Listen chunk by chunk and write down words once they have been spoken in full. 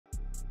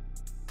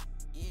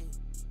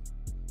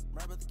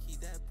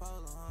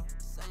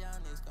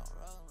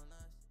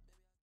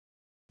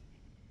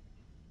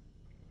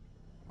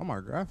Oh, my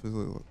graphics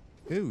look.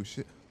 Ew,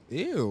 shit.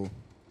 Ew.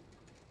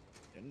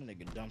 That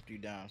nigga dumped you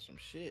down some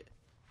shit.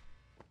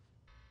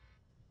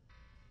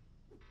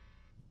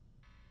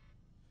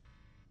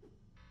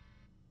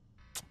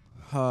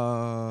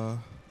 I'm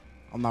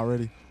not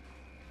ready.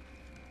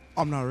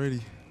 I'm not ready.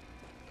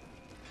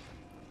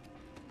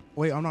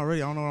 Wait, I'm not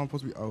ready. I don't know what I'm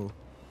supposed to be. Oh.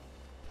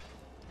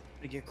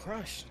 To get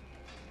crushed.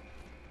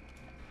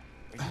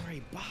 Are you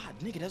ready, bod?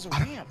 Nigga, there's a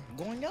ramp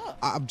going up.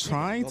 I'm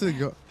trying nigga, to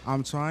go.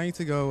 I'm trying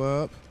to go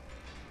up.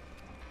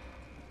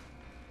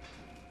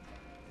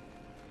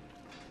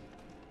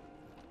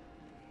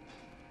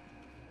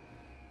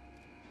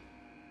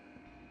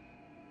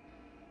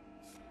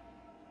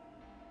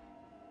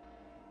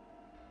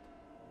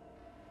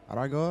 How'd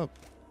I go up?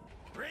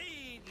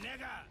 Read,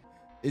 nigga.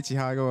 Itchy,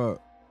 how I go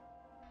up?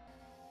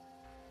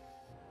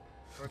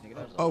 Nigga,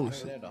 that was a Oh, ladder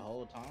shit. there the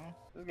whole time.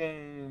 This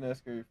game ain't that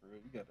scary for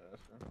real. You got that,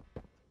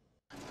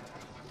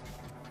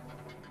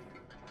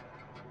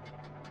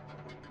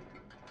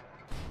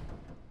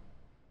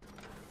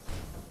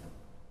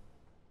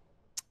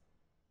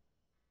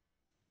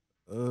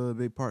 Astro.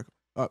 Big park.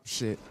 Up,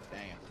 shit.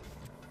 Damn.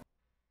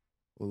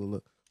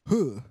 Look.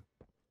 Huh.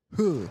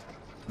 Huh.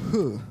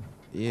 Huh.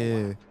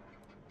 Yeah.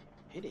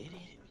 Hit it.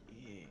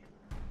 Yeah.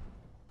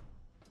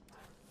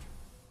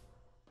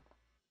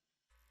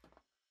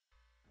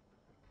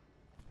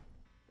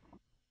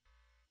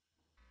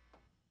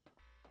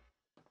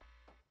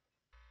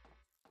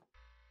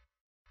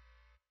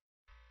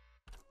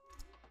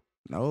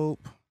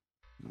 Nope.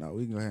 No,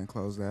 we can go ahead and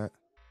close that.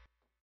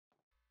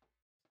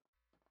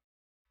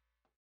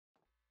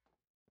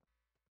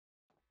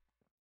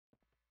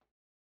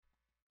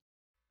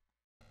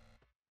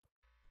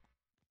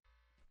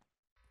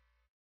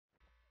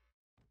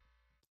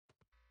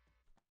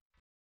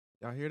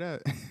 Y'all hear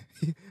that?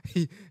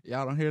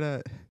 Y'all don't hear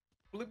that?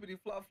 Flippity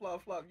flop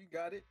flop flop. You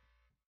got it,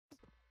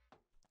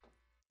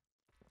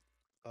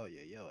 Oh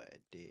yeah, yo, I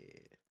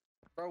did.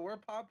 bro. Where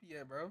Poppy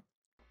at, bro?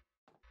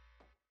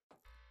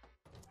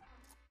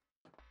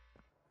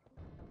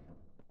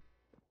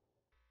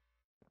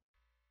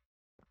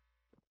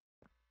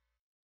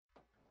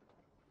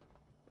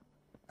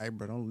 Hey,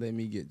 bro, don't let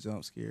me get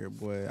jump scared,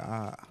 boy.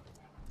 I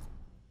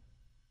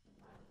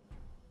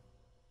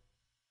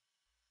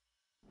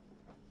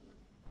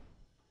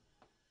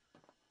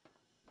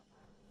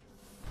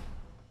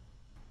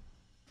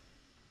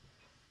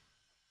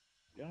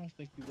don't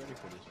think you ready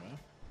for this, man.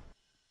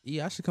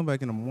 Yeah, I should come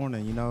back in the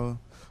morning, you know.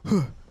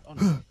 Oh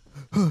no.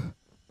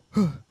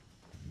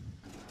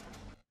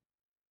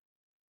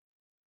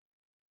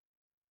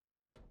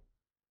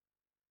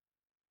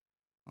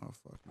 Oh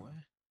fuck no. What?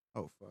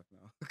 Oh fuck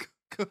no.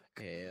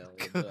 Hell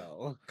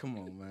no. Come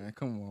on, man.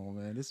 Come on,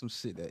 man. This some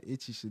shit that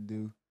Itchy should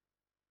do.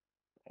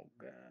 Oh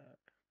god.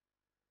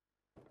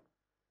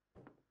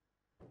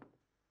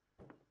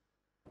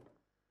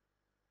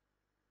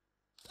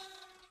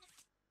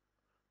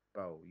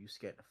 Bro, you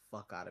scared the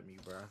fuck out of me,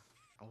 bro.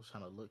 I was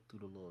trying to look through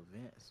the little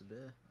vents,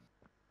 man.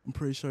 I'm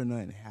pretty sure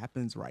nothing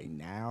happens right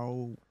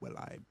now. Well,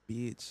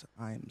 bitch,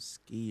 I am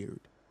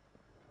scared.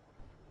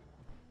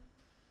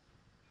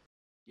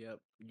 Yep,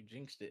 you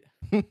jinxed it.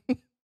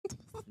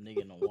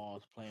 Nigga in the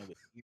walls playing with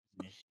ears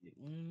and shit.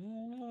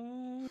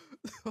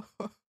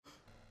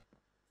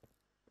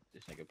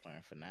 This nigga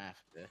playing FNAF,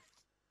 man.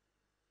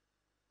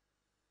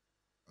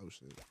 Oh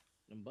shit.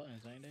 Them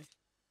buttons, ain't they?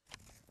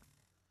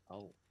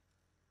 Oh,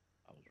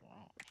 I was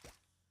wrong.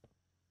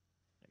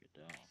 Nigga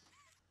dumb.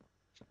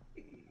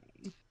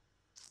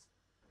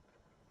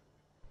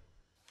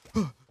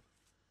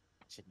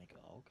 Shit, nigga,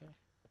 okay.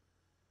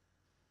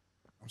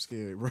 I'm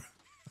scared, bro.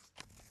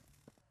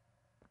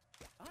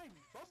 I'm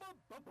Bubba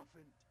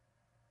Bubbaphant.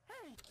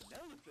 Hey, an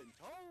elephant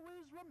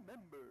always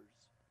remembers.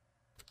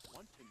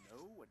 Want to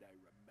know what I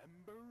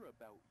remember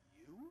about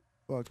you?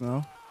 Fuck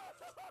no.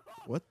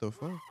 What the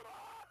fuck?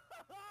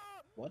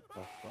 What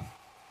the fuck?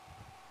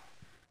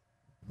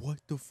 What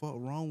the fuck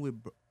wrong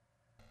with bro?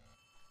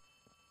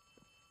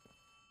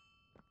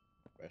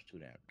 That's too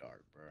damn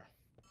dark, bro.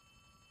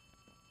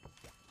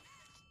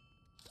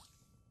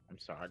 I'm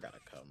sorry, I gotta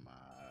cut my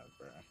eye,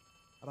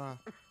 bro.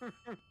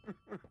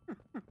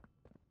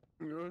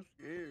 You're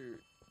scared.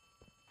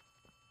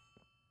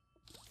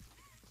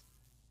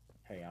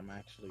 Hey, I'm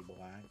actually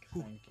black.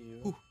 Ooh, Thank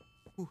you. ooh,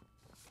 ooh.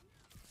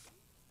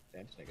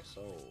 Damn, this nigga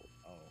sold.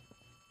 Oh.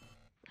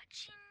 But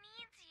she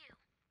needs you.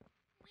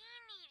 We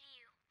need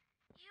you.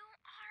 You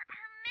are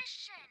our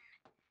mission.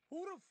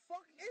 Who the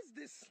fuck is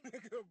this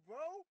nigga,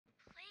 bro?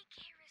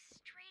 Playcare is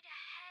straight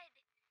ahead.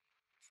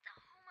 It's the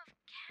home of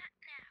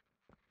Catnap,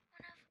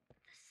 one of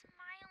the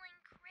smiling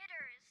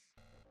critters.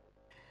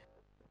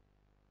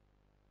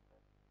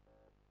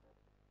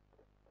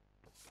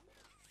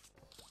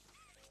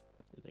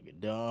 This nigga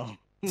dumb.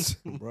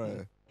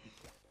 Bruh.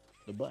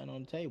 The button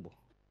on the table.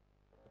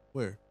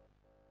 Where?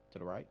 To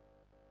the right.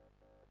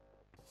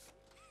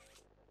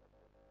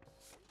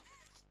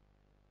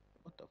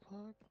 What the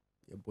fuck?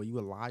 Yeah, boy, you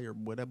a liar,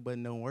 boy. That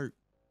button don't work.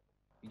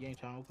 You ain't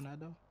trying to open that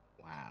door?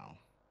 Wow.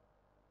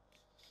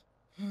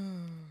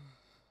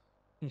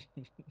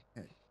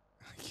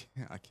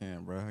 I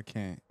can't, bro. I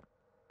can't.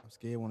 I'm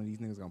scared one of these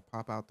niggas gonna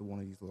pop out through one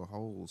of these little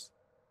holes.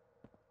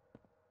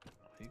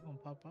 He gonna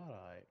pop out,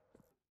 alright.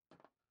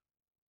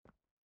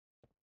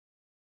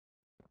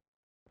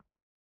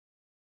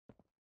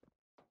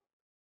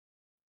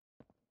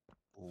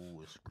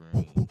 Ooh, it's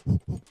green.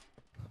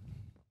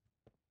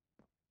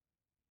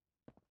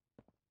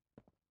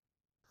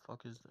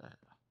 Fuck is that?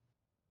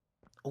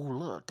 Oh,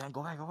 look. Dang,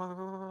 go back, go back, go back,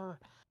 go back.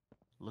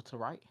 Look to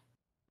right.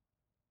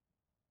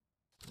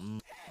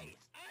 Hey,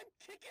 I'm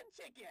Chicken.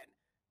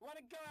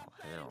 Wanna go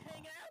outside hell and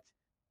hang no. out?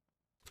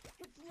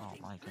 It's I don't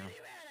looking like him. pretty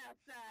rad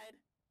outside.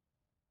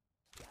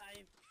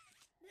 I've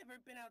never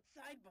been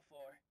outside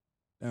before.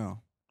 Damn.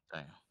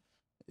 Damn.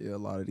 Yeah, a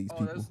lot of these Oh,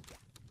 people. that's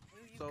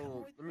Will you come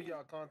so. with Let me get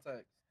our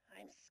contacts.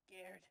 I'm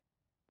scared.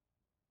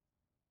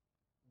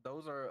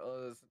 Those are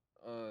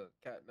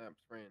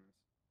Catnap's friends.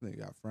 They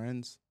got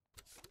friends.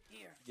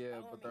 Here, Yeah,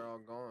 follow but me. they're all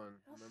gone.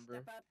 I'll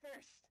Remember? step out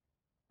first.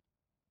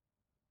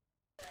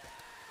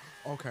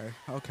 Okay.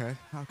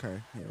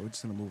 Yeah, we're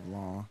just gonna move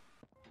along.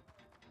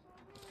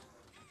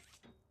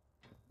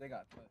 They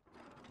got touched.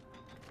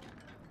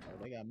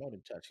 Oh, they got more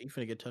than touch. He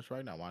finna get touched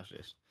right now. Watch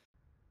this.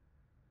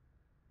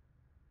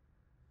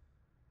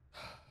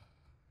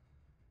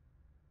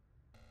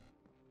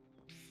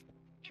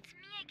 It's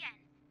me again,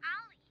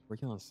 Ollie.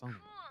 Working on something.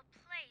 Cool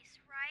place,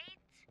 right?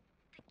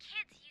 The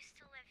kids used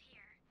to live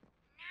here.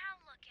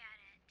 Now look at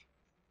it.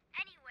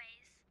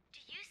 Anyways, do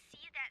you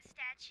see that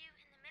statue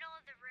in the middle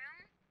of the room?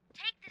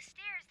 Take the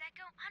stairs that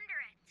go under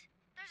it.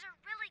 There's a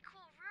really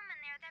cool room in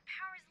there that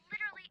powers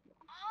literally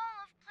all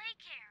of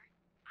Playcare.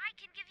 I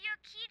can give you a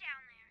key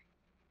down there.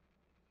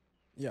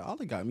 Yeah,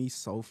 Ollie got me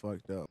so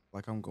fucked up.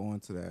 Like I'm going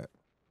to that.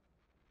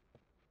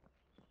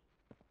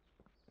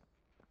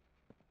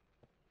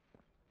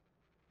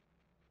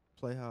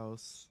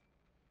 Playhouse,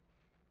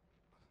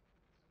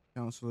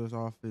 counselor's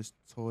office,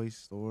 toy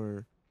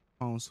store,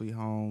 home sweet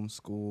home,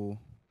 school.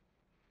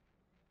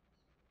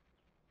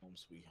 Home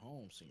Sweet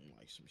Home seemed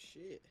like some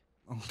shit.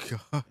 Oh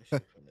god. That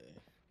shit finna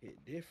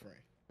hit different.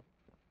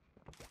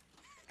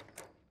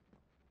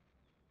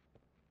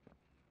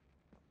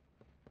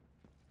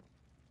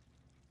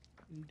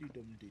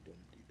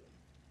 Dee-dum.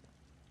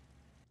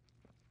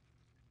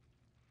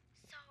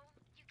 So,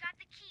 you got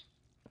the key.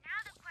 Now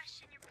the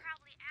question you're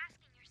probably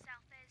asking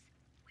yourself is,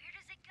 where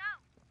does it go?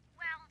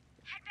 Well,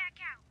 head back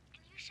out,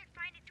 and you should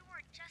find a door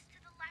just to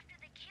the left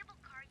of the cable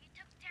car you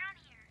took down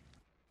here.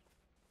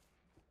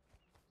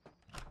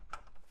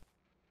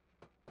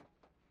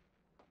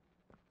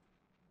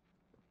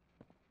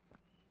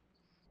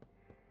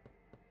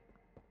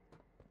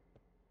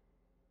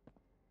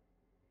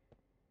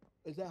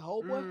 Is that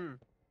Homeboy?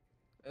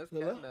 That's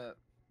Hello? Catnap.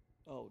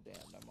 Oh, damn,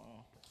 never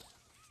mind.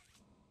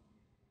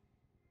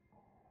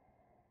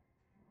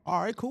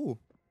 All right, cool.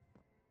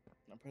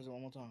 Now press it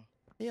one more time.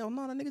 Hell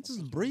no, that nigga Press just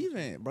one more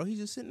breathing, bro. He's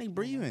just sitting there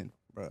breathing,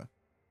 bro.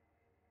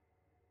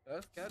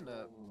 That's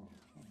Catnap.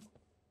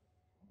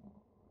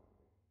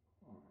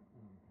 Oh,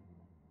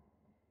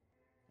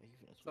 you finna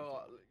switch So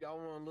that. y'all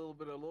want a little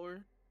bit of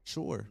lore?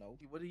 Sure. Nope.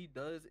 What he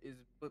does is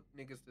put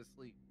niggas to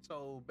sleep.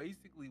 So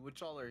basically, what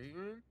y'all are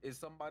hearing is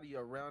somebody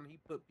around. He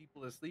put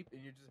people to sleep,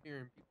 and you're just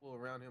hearing people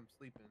around him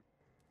sleeping.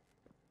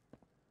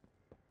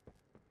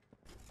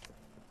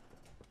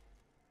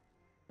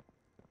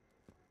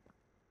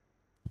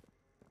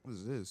 What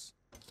is this?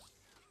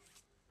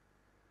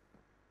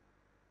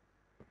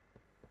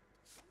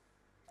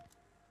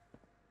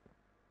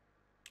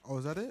 Oh,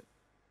 is that it?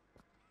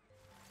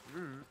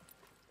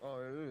 Oh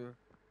yeah.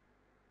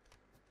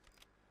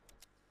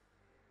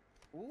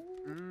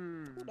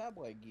 Ooh, that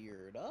boy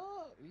geared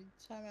up. You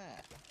time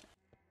out.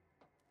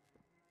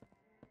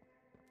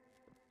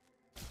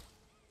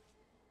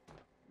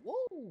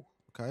 Woo!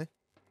 Okay.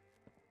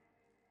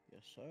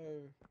 Yes,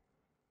 sir.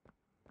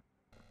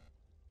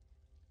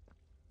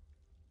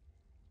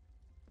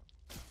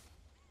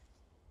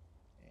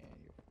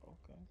 And you're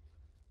okay.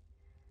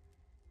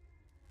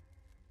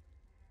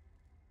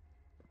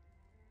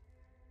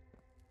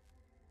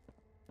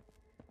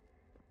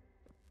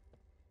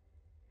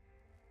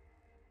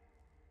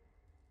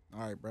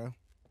 All right, bro.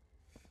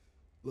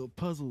 Little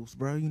puzzles,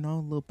 bro. You know,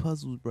 little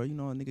puzzles, bro. You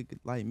know, a nigga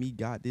like me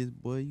got this,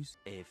 boy.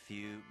 A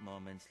few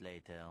moments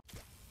later.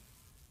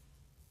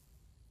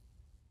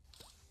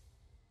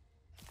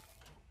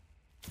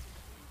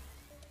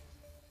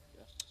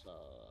 Yes,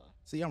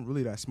 See, I'm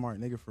really that smart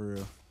nigga for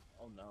real.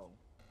 oh no.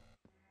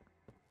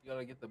 You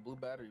gotta get the blue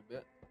battery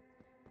bit.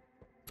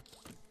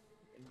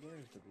 And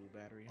where's the blue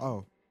battery?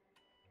 Oh,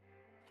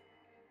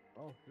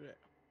 Oh, shit.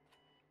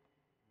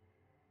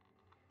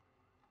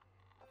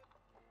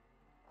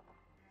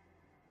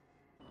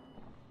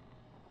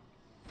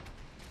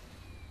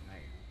 Man.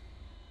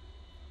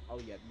 Oh,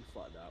 yeah, you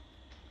fucked up.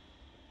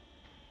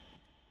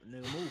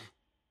 Nigga, move.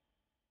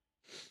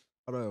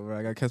 hold up, bro.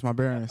 I gotta catch my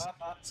bearings.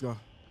 Let's go.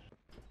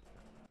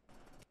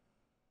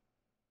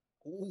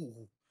 Ooh,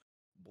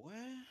 boy.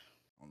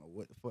 I don't know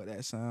what the fuck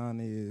that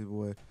sound is,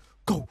 boy.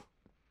 Go.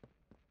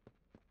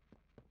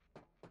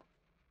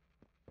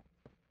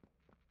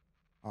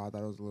 Oh, I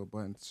thought it was a little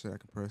button shit I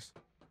could press.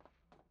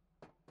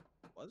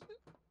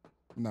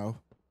 No.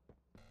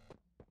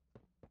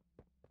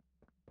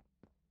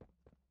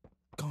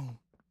 Gone.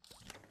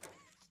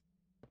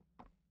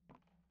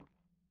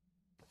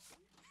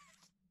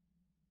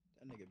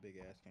 That nigga big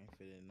ass can't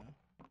fit in now.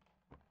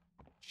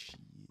 Shit.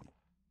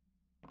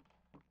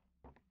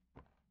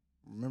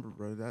 Remember,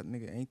 bro, that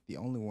nigga ain't the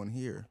only one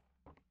here.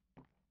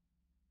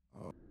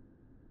 Oh.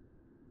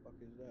 Fuck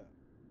is that?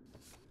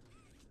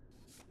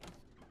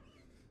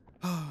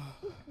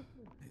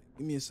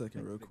 Give me a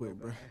second real Nigga quick,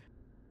 go bro. back.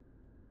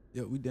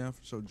 Yo, we down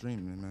for show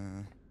dreaming,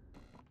 man.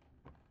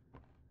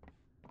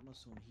 I'm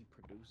assuming he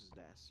produces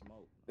that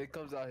smoke. It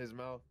comes out his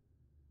mouth.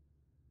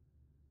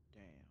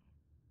 Damn.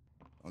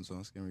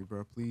 Don't scare me,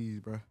 bro.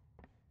 Please, bro.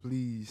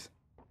 Please.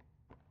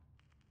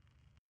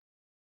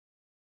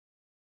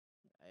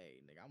 Hey,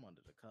 nigga, I'm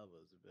under the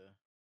covers, bro.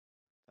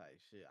 Type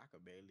shit, I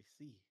could barely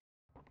see.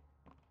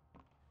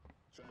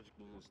 Tragic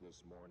news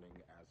this morning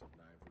as of 9:45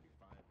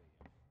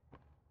 a.m.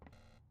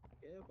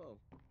 Yeah, bro.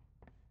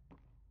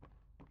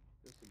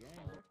 Just a game,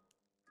 bro.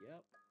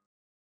 Yep.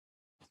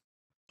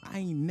 I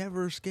ain't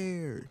never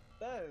scared.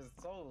 That is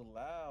so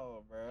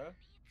loud, bruh.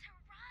 Need to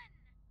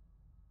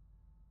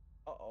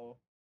run. Uh-oh.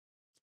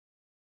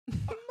 No.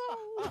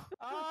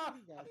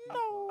 He got you,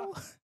 No.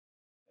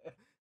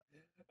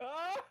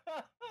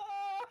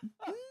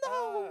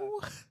 No.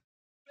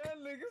 That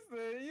nigga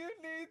said you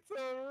need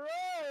to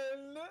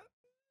run.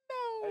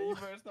 Hey, you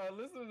better start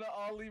listening to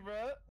Ollie,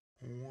 bruh.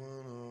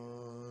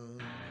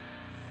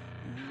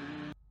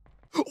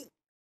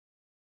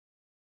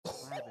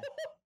 What happened?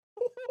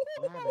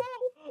 What happened?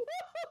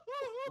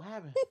 What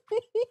happened?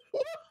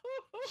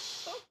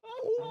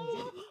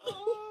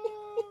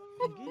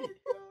 I don't get it.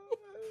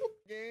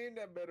 Game,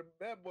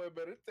 that boy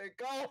better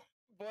take off.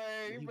 Boy,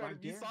 He he better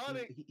right be there?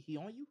 Sonic. He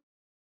on you?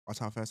 Watch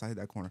how fast I hit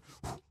that corner.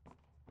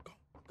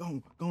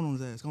 Go on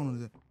his ass. Go on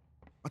his ass.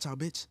 Watch out,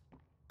 bitch.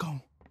 Go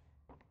on.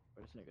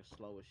 Bro, this nigga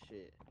slow as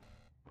shit.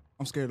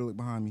 I'm scared to look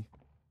behind me.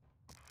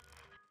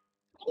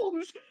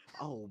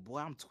 Oh, boy,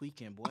 I'm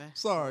tweaking, boy.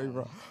 Sorry, Oh,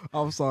 bro.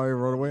 I'm sorry,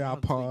 bro. The way I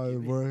I'm tweaking, paused,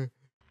 man. bro.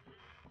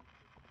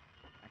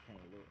 I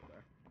can't look, bro.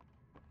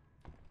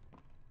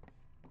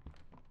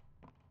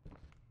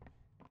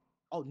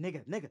 Oh,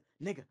 nigga.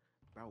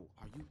 Bro,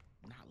 are you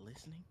not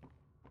listening?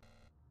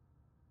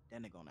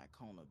 That nigga on that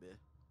corner, bitch.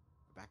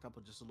 Back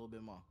up just a little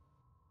bit more.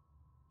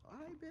 All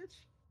right,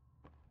 bitch.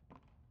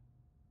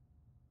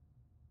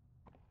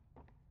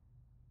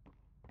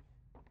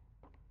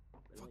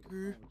 That nigga Fucker.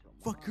 playing with your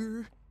mind.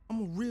 Fucker. I'm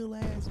a real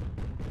ass.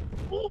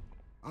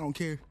 I don't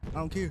care.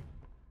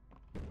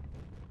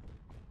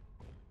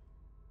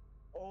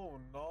 Oh,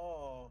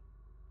 no.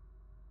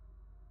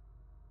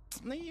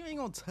 Nigga, you ain't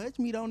gonna touch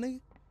me, though,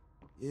 nigga.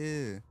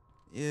 Yeah,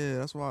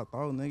 that's what I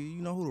thought, nigga.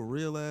 You know who the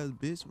real ass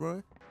bitch,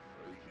 bro?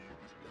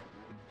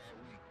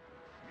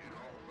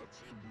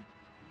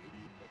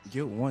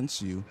 Gil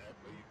wants you.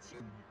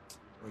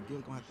 Bro, Gil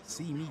gonna have to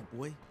see me,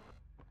 boy.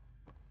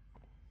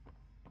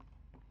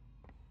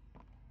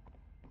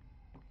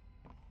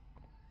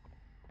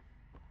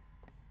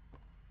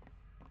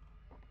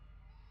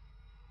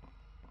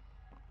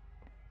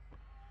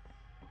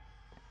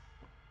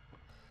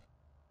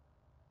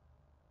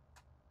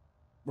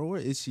 Bro,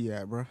 where is she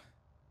at, bro?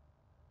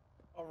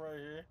 I'm right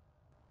here.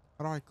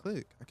 How do I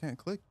click? I can't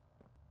click.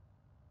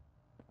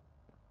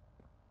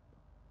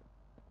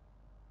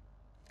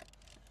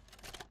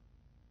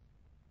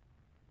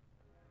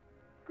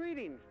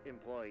 Greetings,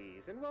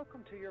 employees, and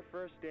welcome to your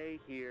first day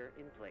here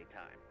in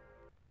Playtime.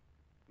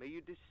 May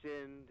you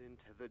descend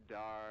into the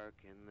dark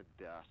and the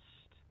dust,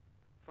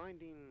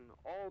 finding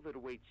all that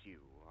awaits you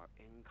are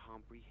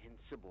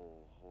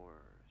incomprehensible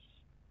horrors.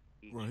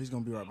 Each Bro, he's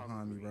gonna be right behind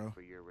me, hungry bro.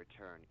 for your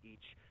return,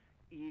 each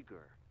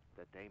eager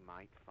that they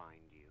might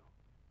find you.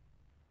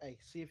 Hey,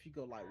 see if you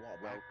go like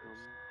walk Welcome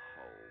backwards.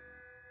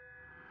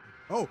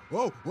 home.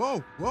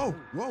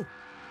 Whoa,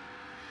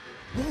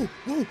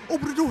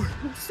 open the door.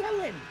 You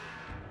selling?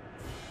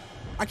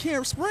 I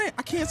can't sprint.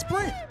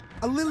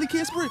 I literally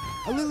can't sprint.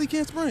 Don't look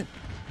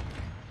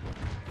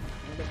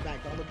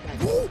back. Don't look back.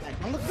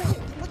 Don't look back.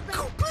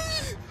 Go,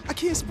 please. I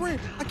can't sprint.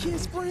 I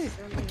can't.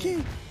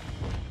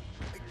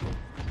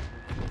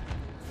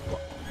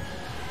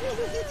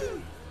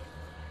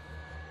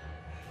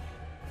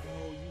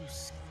 Oh, you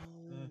sold.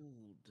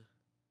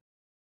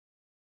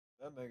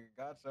 That nigga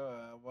got your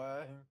ass,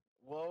 boy.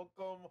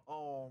 Welcome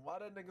home. Why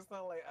that nigga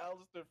sound like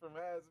Alistair from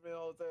Hazbin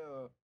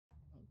Hotel?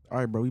 All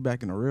right, bro. We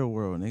back in the real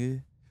world,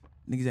 nigga.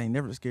 Niggas ain't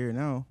never scared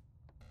now.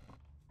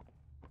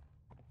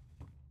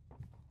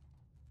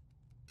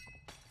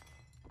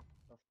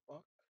 The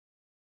fuck?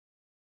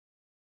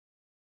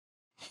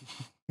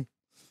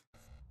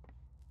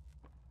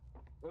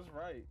 That's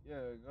right.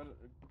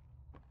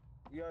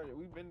 Yeah,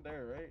 we've been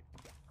there, right?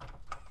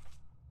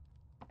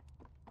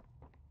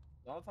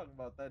 No, I'm talking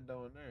about that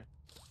down there.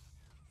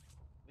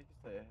 Nigga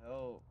said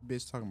help.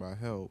 Bitch talking about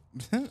help.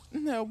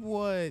 Help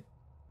what?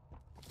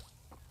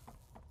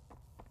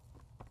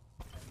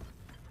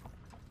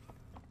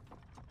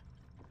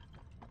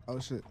 Oh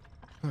shit.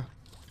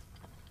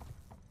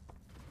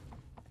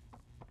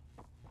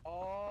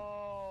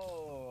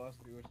 Oh, I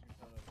see what you're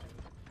trying to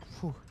do.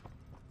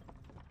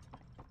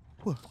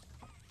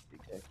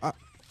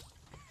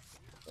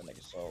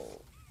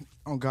 sold.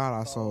 Oh God,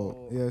 I sold.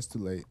 Oh. Yeah, it's too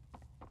late.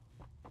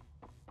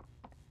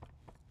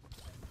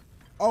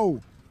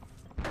 Oh.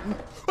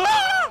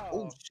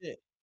 Oh shit!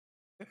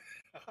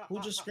 Who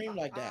just screamed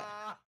like that?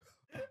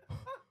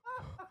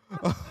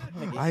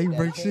 Nigga I hit ain't that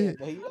break can, shit.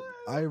 boy.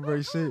 I ain't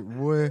break shit,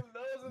 boy. That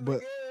was in But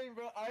the game,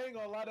 bro. I ain't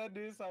gonna lie, that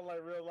did sound like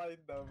real life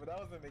though, but that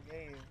was in the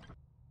game.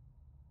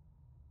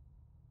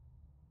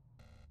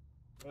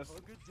 That's-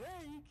 Hug a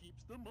day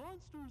keeps the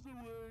monsters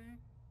away.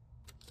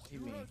 You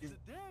 2 mean hugs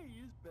a day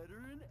is better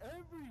in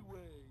every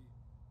way.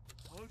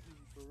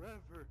 Hugging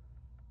forever.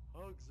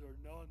 Hugs are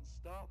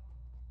non-stop.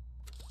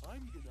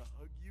 I'm gonna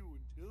hug you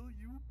until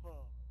you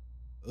pop.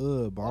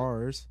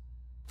 bars.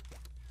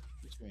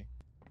 what you mean?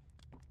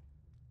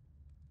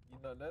 You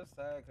know, that's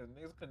sad because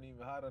niggas couldn't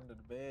even hide under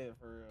the bed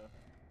for real.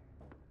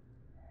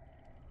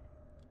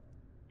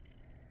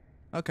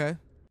 Okay.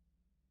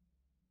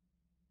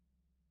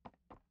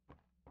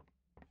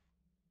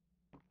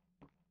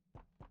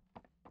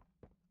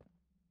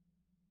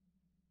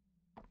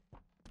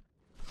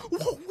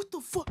 Whoa, what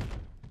the fuck?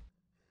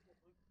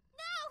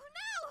 No,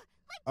 no!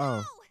 Let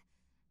Oh. go!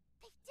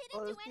 They didn't Oh,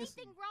 do that's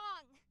anything kissing.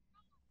 wrong.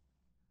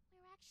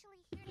 We're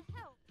actually here to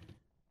help.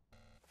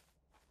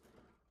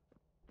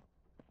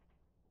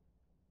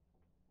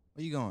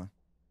 Where you going?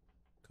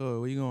 Cuz,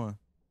 where you going?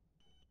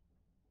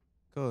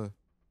 Cuz,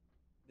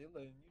 They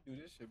letting you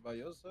do this shit by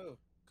yourself.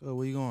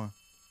 where you going?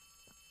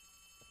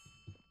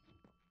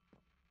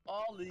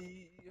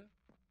 Ollie.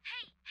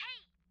 Hey,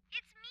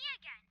 it's me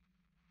again.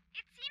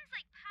 It seems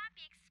like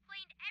Poppy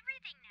explained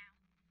everything now,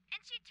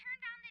 and she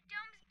turned on the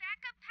dome's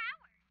backup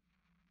power.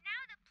 Now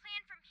the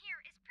plan from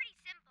here is pretty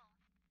simple.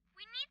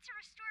 We need to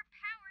restore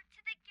power to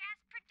the gas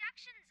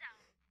production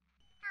zone.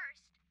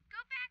 First, go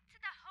back to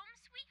the Home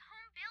Sweet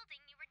Home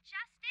building you were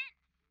just in.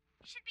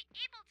 You should be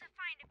able to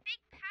find a big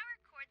power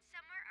cord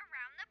somewhere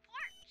around the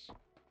porch.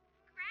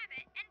 Grab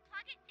it and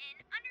plug it in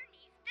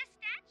underneath the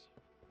statue.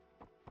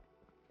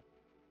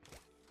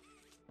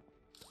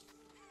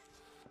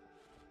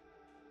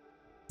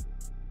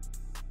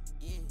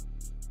 Yeah,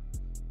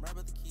 right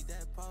about to keep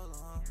that pole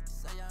on.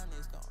 Say y'all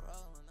niggas gon'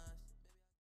 roll.